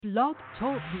Blog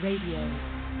Talk Radio.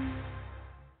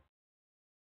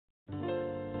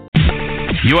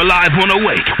 You're live on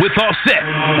Awake with Auset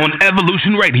on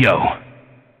Evolution Radio.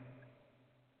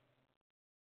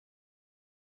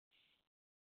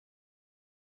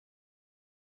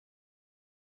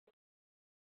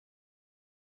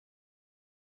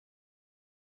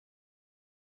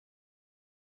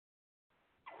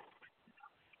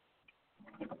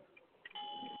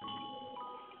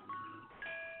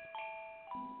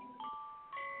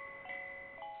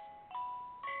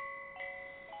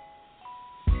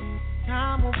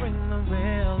 Time will bring the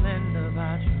real end of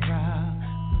our trial.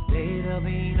 The day there'll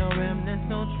be no remnants,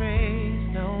 no trace,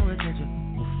 no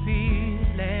residual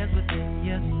feelings within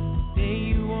you. The day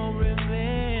you won't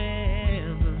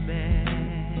remember me.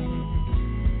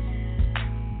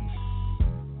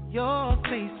 Your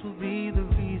face will be the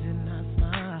reason I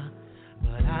smile,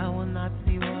 but I will not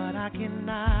see what I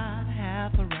cannot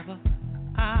have forever.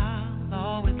 I'll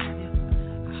always love you.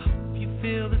 I hope you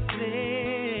feel the same.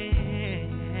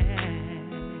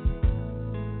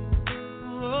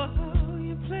 Oh,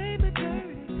 you played me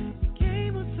dirty, the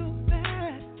game was so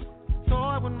bad.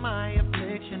 Toy with my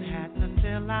affliction, had to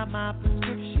fill out my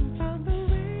prescription. Found the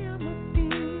way I'm with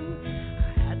you,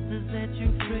 I had to set you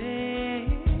free.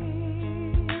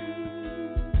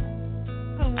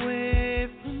 Away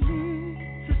from me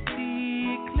to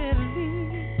see clearly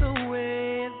the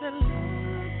way that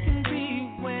love can be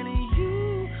when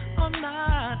you are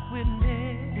not with me.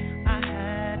 I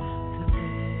had to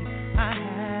live, I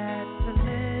had to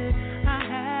live, I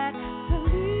had to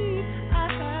leave, I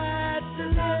had to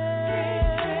live.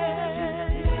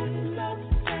 Love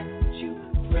set you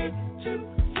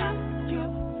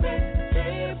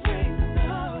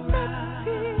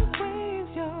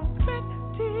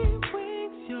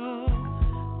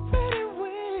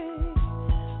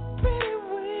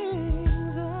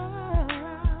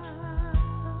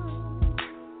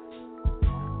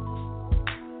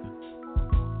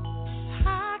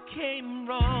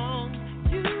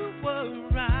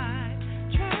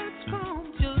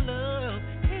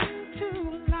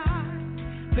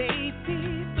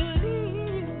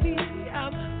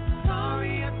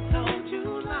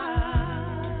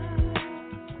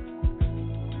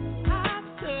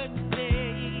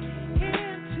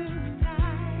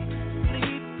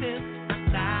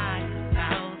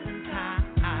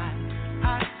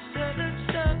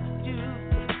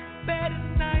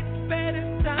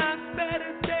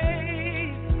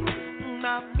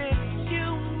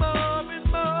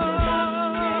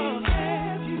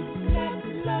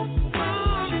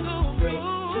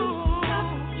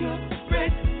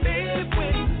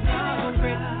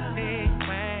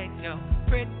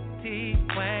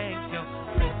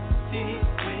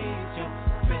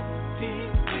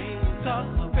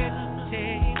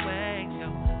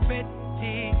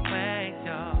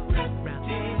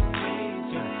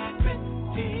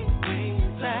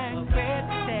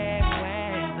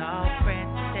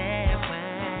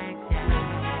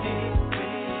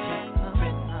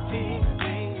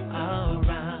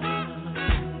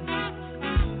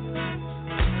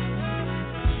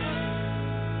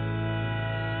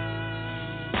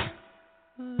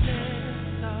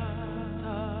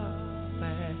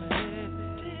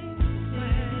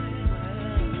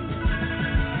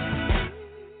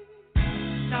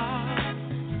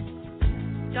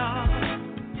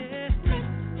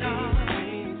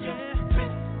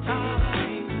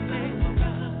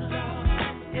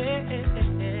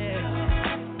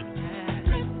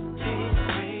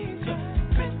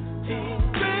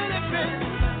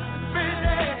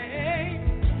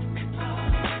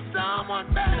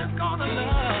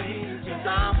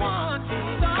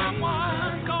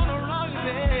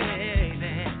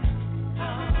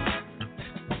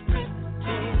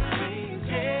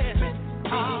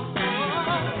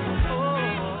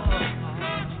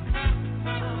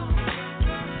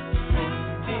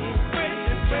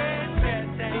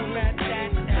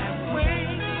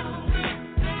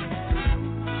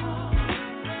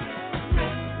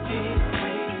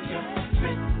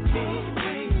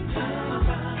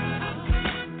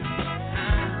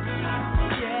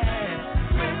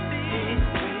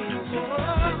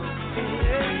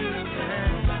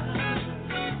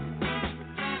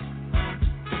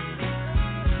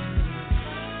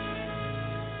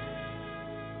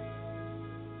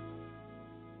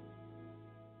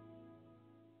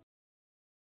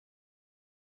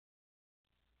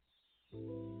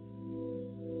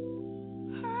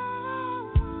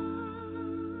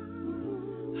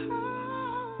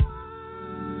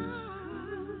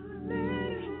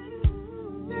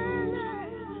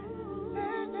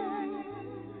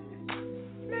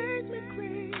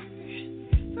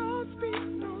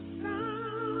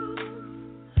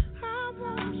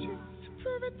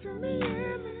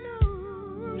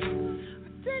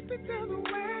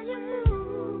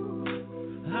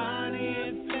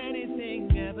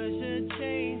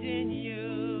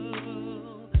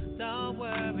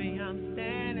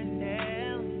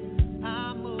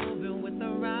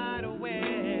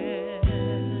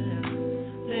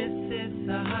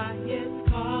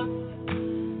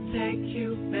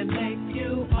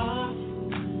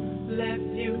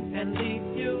and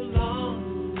leave you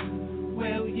alone.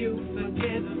 Will you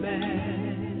forgive me?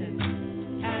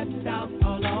 Act out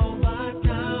all over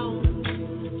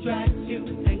town, drag you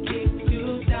and keep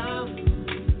you down.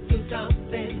 Do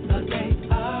something a day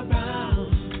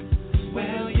around.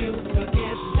 Will you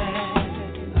forgive me?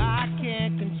 I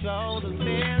can't control the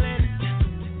feeling,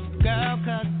 girl,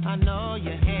 'cause I know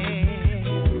you're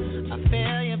here. I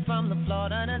feel you from the floor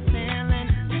to the ceiling.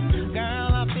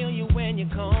 Girl, I feel you when you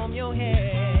comb your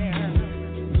hair.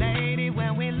 Lady,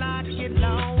 when we lock it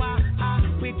low,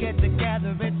 we get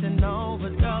together, it's an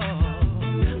overdose.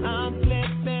 I'm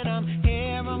flipping, I'm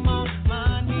here, I'm on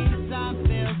my knees. I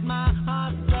feel my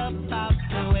heart's about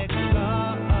to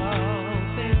explode.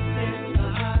 This is the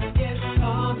highest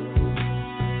call.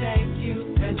 Take you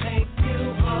and take you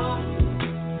home.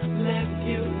 Left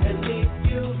you and leave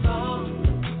you alone.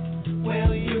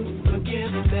 Will you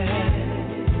forgive me?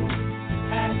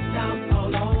 Passed out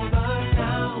all over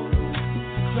town.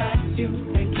 Drag you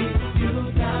and keep you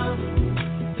down.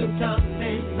 Do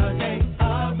something a day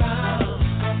around.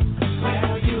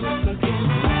 Will you forgive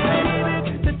me?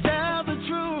 To tell the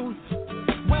truth,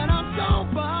 when I'm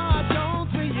sober, I don't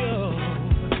for you.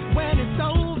 When it's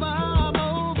over, I'm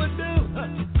overdue.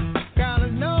 Girl,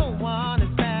 there's no one as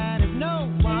bad as no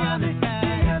one as bad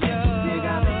as you. You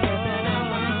got me tripping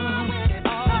around with it,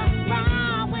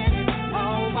 around with it,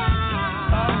 oh wow.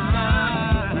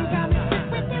 You got me sick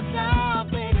with this love,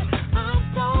 baby. I'm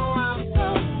so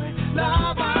in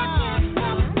love. I can't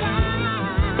stop now.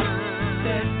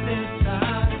 This is the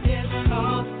highest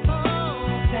call.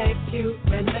 Take you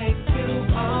and make you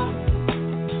home.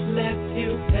 Left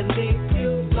you and leave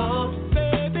you alone.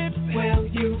 Baby, will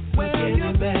you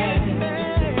forgive me?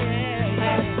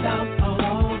 Passed out all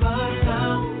over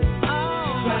town.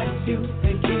 Drag you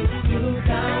and keep you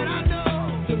down.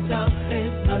 Do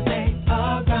something a day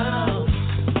around.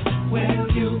 Will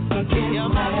you forgive me? You're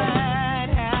my bad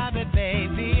habit,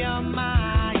 baby. You're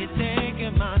mine. You're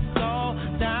taking my soul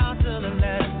down to the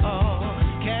letter O.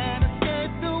 Can't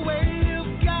escape the way you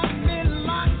got me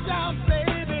locked out,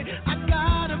 baby. I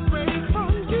gotta break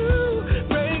from you,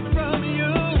 break from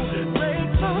you, break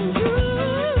from you.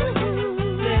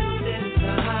 This is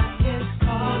the highest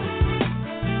call.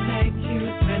 Take you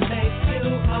and make you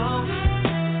home.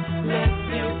 Left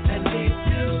you and leave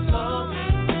you alone.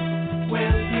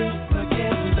 Will you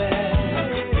forgive me?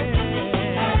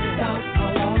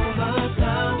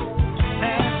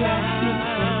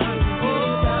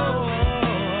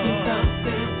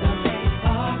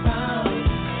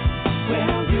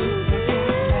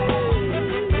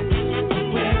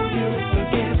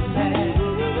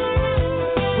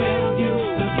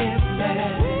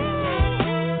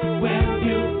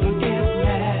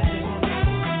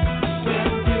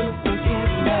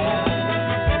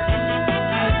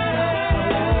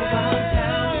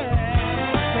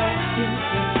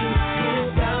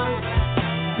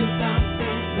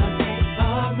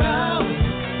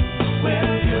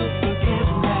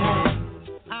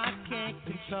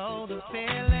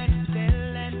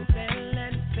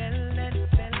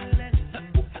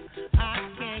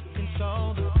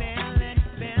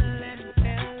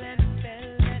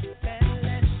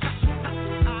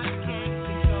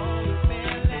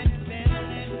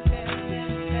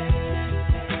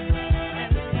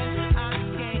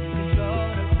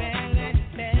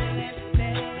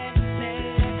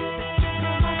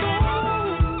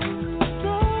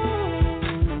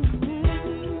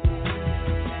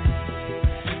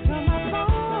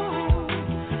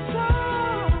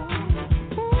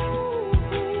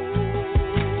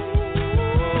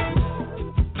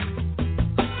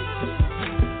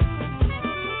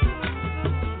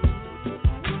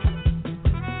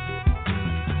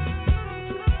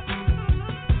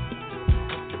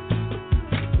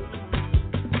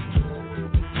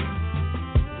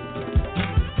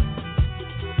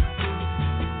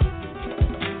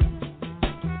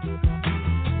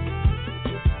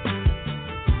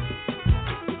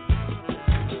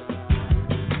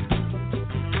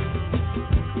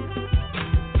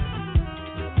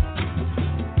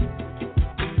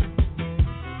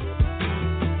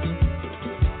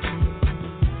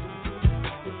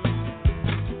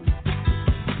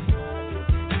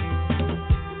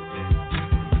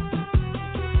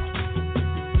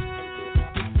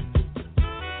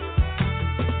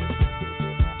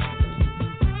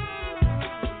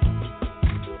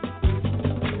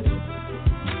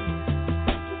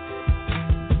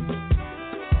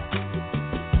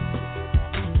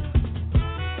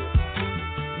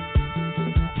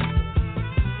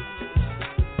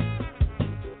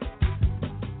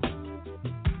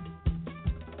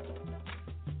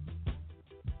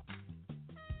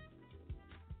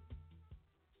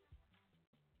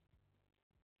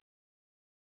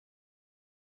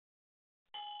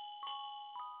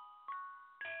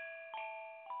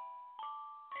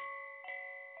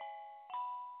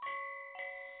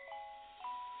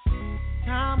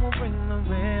 gonna bring the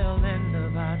real end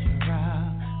about your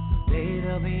trial. Today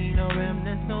there'll be no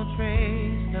remnants, no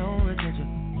trace, no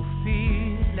residual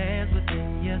feelings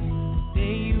within you.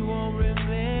 Today you won't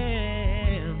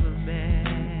remember me.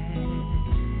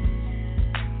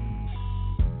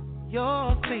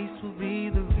 Your face will be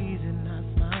the reason I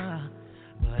smile,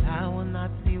 but I will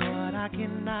not see what I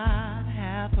cannot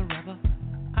have forever.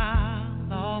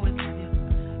 I'll always love you.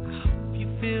 I hope you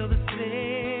feel the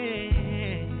same.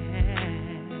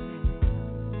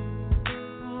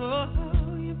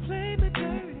 Oh, you played me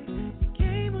dirty. Your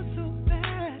game was so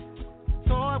bad.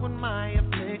 Toy with my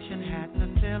affliction, had to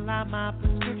fill out my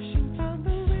prescription. Found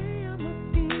the way I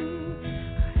must be.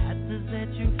 I had to set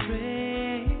you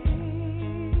free.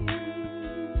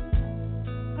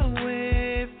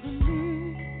 Away from me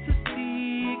to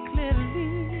see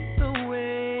clearly the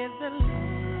way that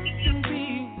love can be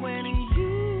when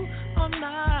you are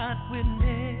not with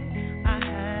me. I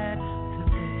had to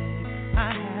live, I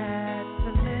had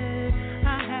to live, I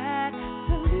had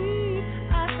to leave,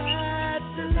 I had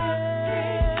to live.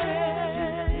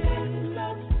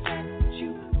 Love set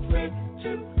you free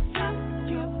to stop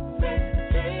your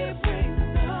pretty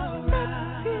wings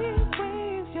around.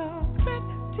 Your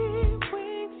pretty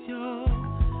wings, your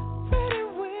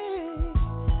pretty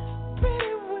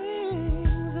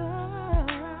wings around.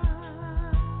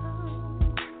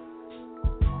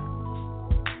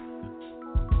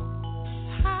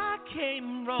 I came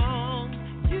wrong,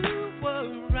 you were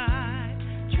right.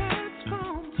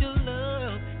 Transformed your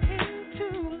love into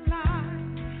life.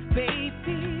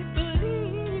 Baby,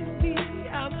 believe me,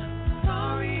 I'm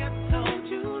sorry I told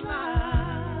you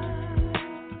lies.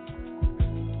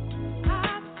 I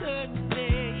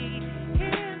stay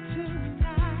here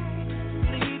tonight,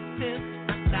 sleep till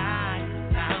I die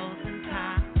 1,000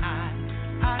 times.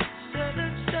 I should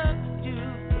have showed you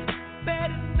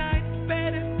better nights,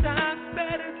 better times,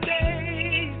 better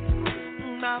days.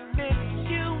 I miss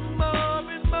you more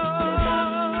and more.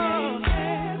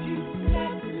 Have you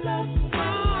let love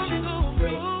find you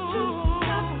free to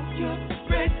stop your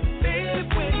pretty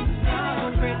wings?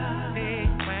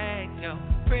 Your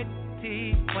pretty wings, your pretty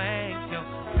wings, your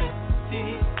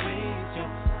pretty wings, your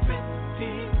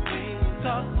pretty wings,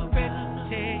 oh,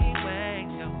 pretty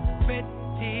wings, your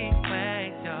pretty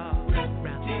wings, your pretty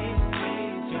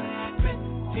wings, your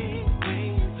pretty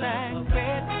wings, like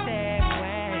pretty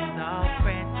wings, oh,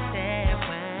 pretty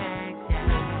wings, yeah.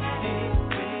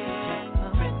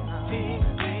 Pretty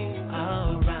wings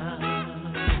around.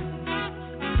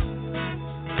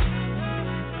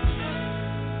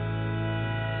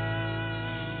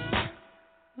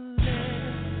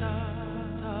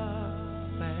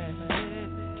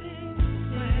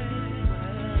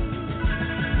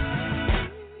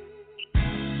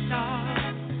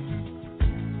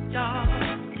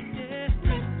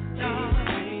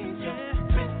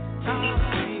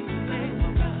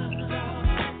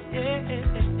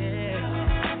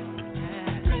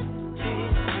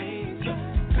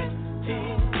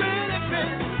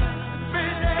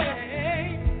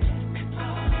 Let's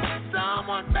talk back.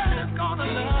 Someone better's gonna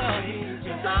love you.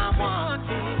 Someone's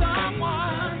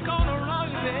gonna love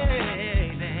you,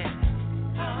 baby. Yeah.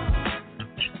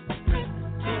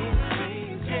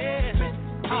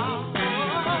 Oh.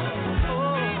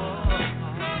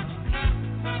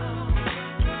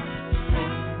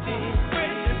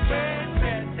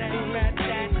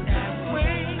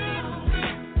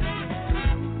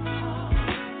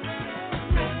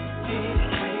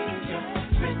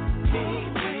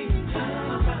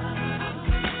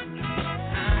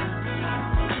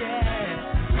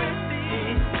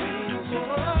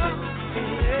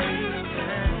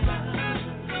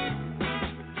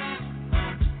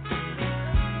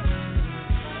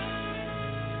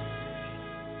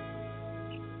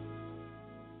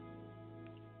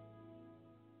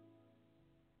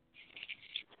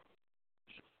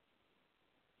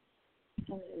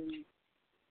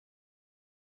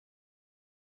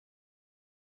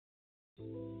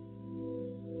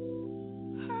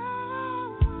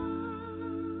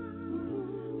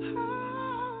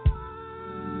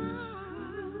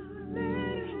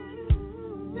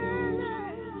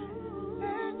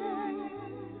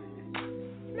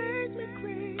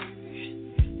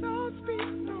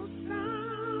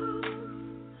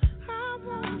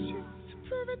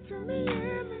 To me,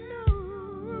 yeah, me know.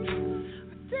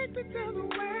 Take me to the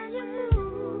way you move.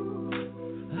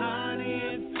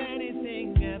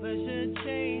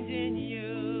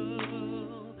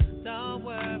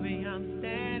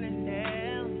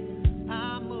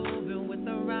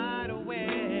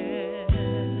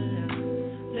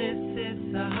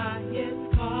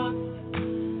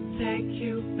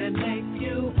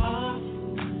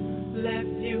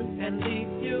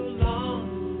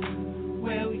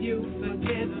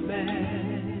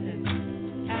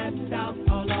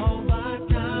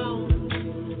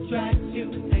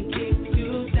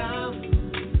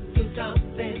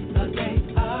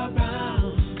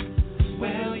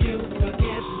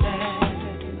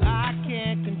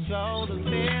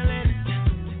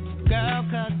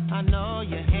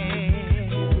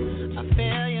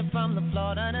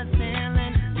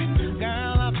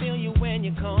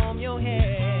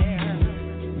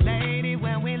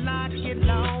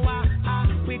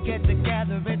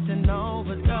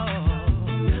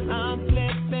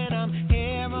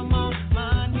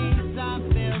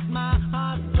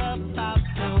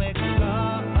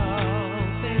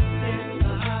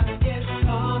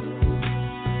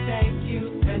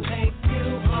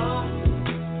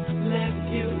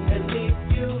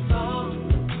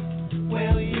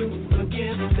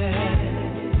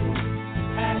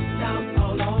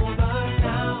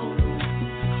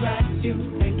 you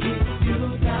and keep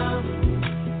you down.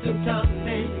 Sometimes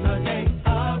things are ain't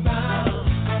around.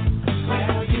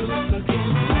 Will you forgive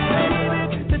me?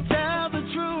 To tell the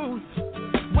truth,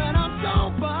 when I'm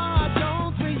sober, I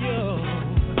don't for you.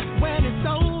 When it's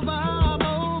over, I'm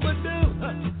overdue.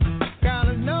 Girl,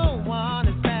 if no one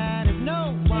is bad, if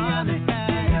no one is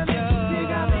bad, it's you. You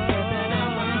got me tripping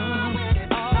out with it,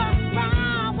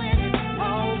 wrong with it,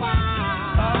 oh wow.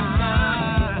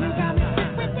 You got me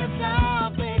sick with this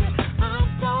love, baby. I'm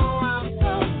so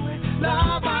in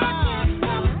love, I can't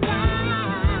come down.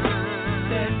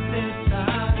 This is the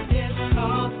highest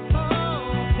cost.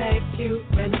 Take you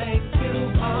and make you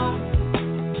home.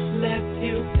 Left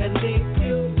you and leave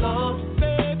you long.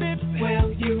 Baby,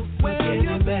 will you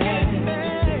forgive me?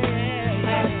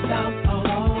 Passed out all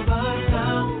over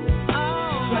town.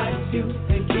 Try to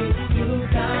and keep you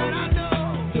down.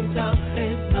 Sometimes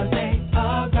it's a day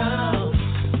around.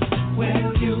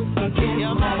 Will you forgive me?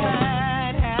 You're my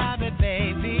bad habit,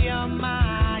 baby. You're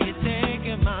mine. You're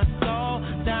taking my soul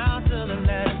down to the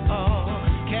letter O.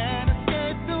 Can't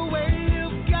escape the way you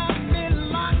got me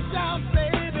locked out,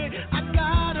 baby. I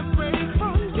gotta break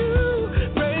from you,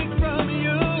 break from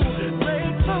you,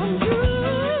 break from you.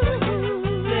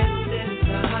 This is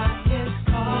the highest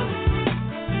cost.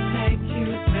 Take you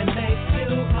and make you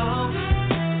home.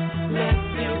 Left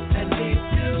you and leave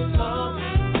you long.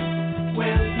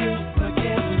 Will you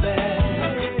forgive me?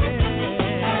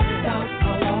 Passed out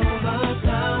all over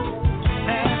town.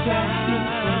 Try to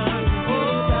and keep you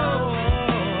down.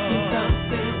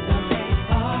 Something ain't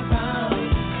around.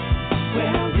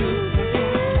 Will you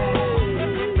forgive me?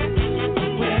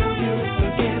 Will you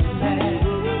forgive me?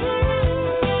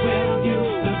 Will you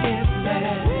forgive me?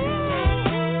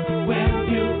 Will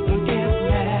you forgive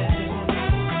me?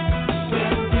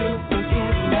 Will you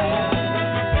forgive me?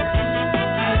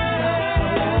 Passed out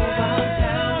all over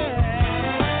town.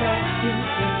 Try to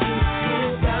and keep you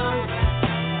down.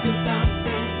 Sometimes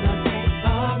things ain't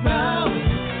around.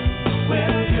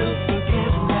 Will you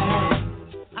forgive me?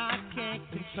 I can't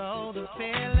control the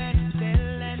feeling.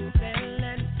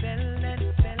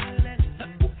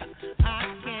 I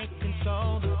can't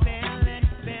control the feeling. I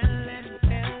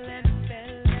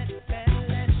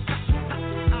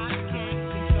can't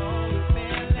control the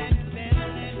feeling.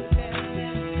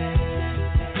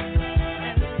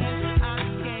 I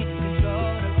can't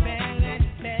control the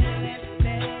feeling.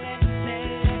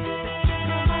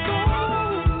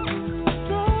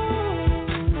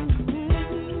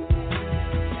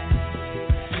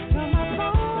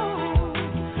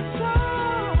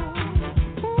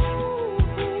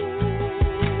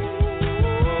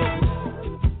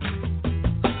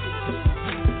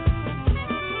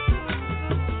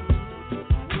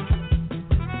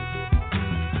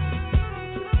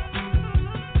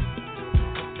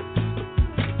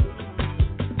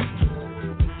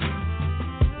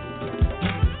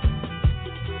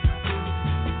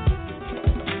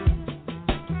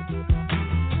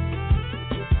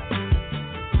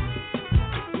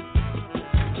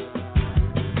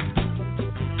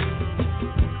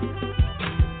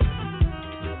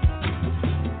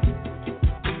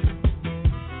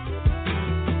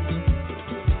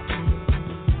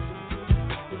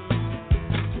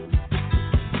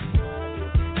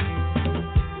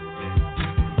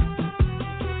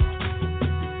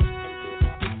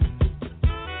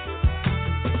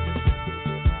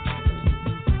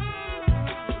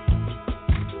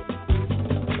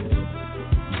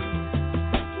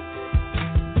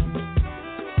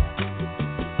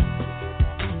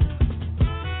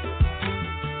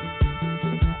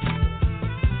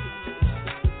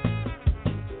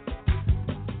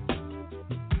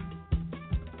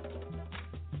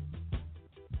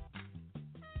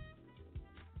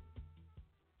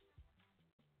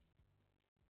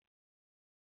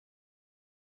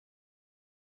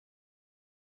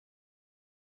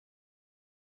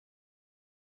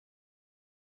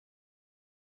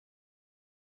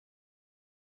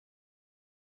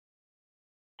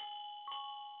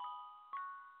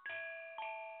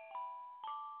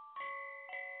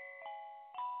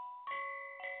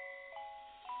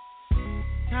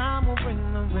 Time will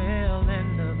bring the real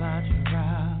end of our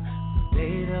trial.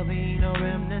 Today there'll be no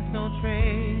remnants, no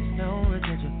trace, no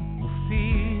residual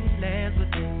feelings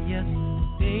within you.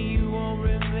 Today you won't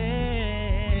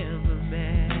remember me.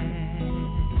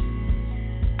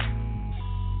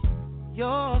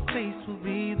 Your face will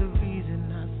be the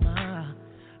reason I smile,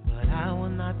 but I will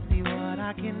not see what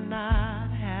I cannot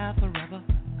have forever.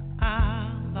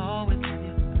 I'll always love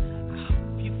you. I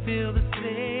hope you feel the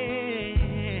same.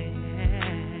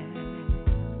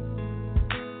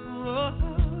 Oh,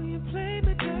 you played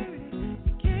me dirty.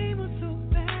 The game was so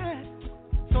bad.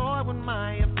 So I would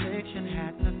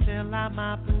fill out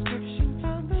my prescription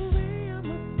from the way I'm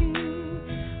a being.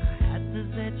 I had to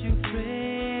set you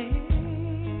free.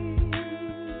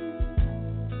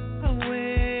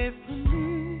 Away from me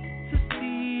to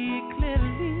see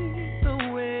clearly the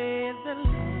way that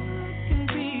love can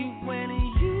be when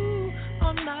you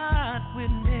are not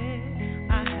with me.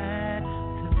 I had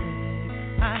to live,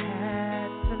 I had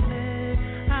to live,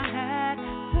 I had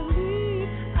to leave,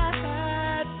 I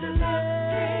had to live.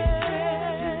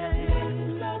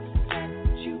 Love set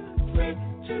you free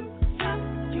to have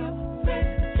your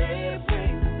pretty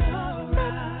wings,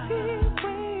 alright. Pretty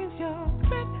wings, your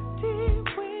pretty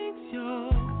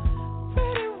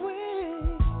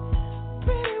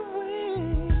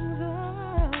wings,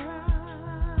 alright.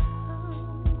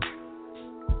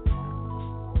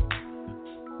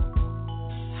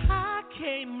 I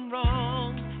came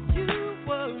wrong, you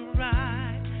were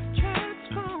right.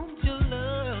 Transformed your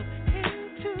love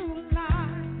into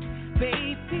life.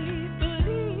 Baby,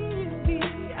 believe me,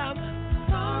 I'm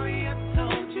sorry I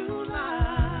told you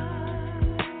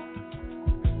lies.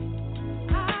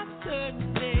 I turned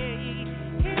day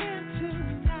into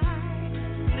night,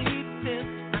 sleepless,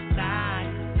 I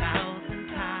died 1,000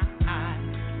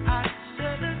 times. I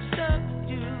should have showed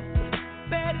you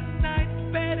better nights,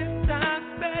 better times,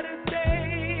 better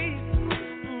days.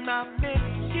 I miss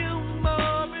you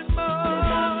more and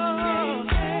more.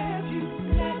 Have you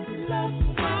let love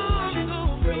set you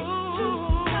free to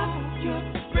have your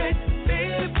pretty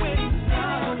wings,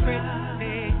 your pretty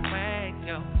wings,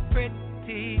 your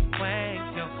pretty wings,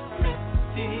 your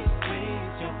pretty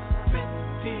wings, your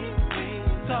pretty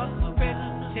wings, alright.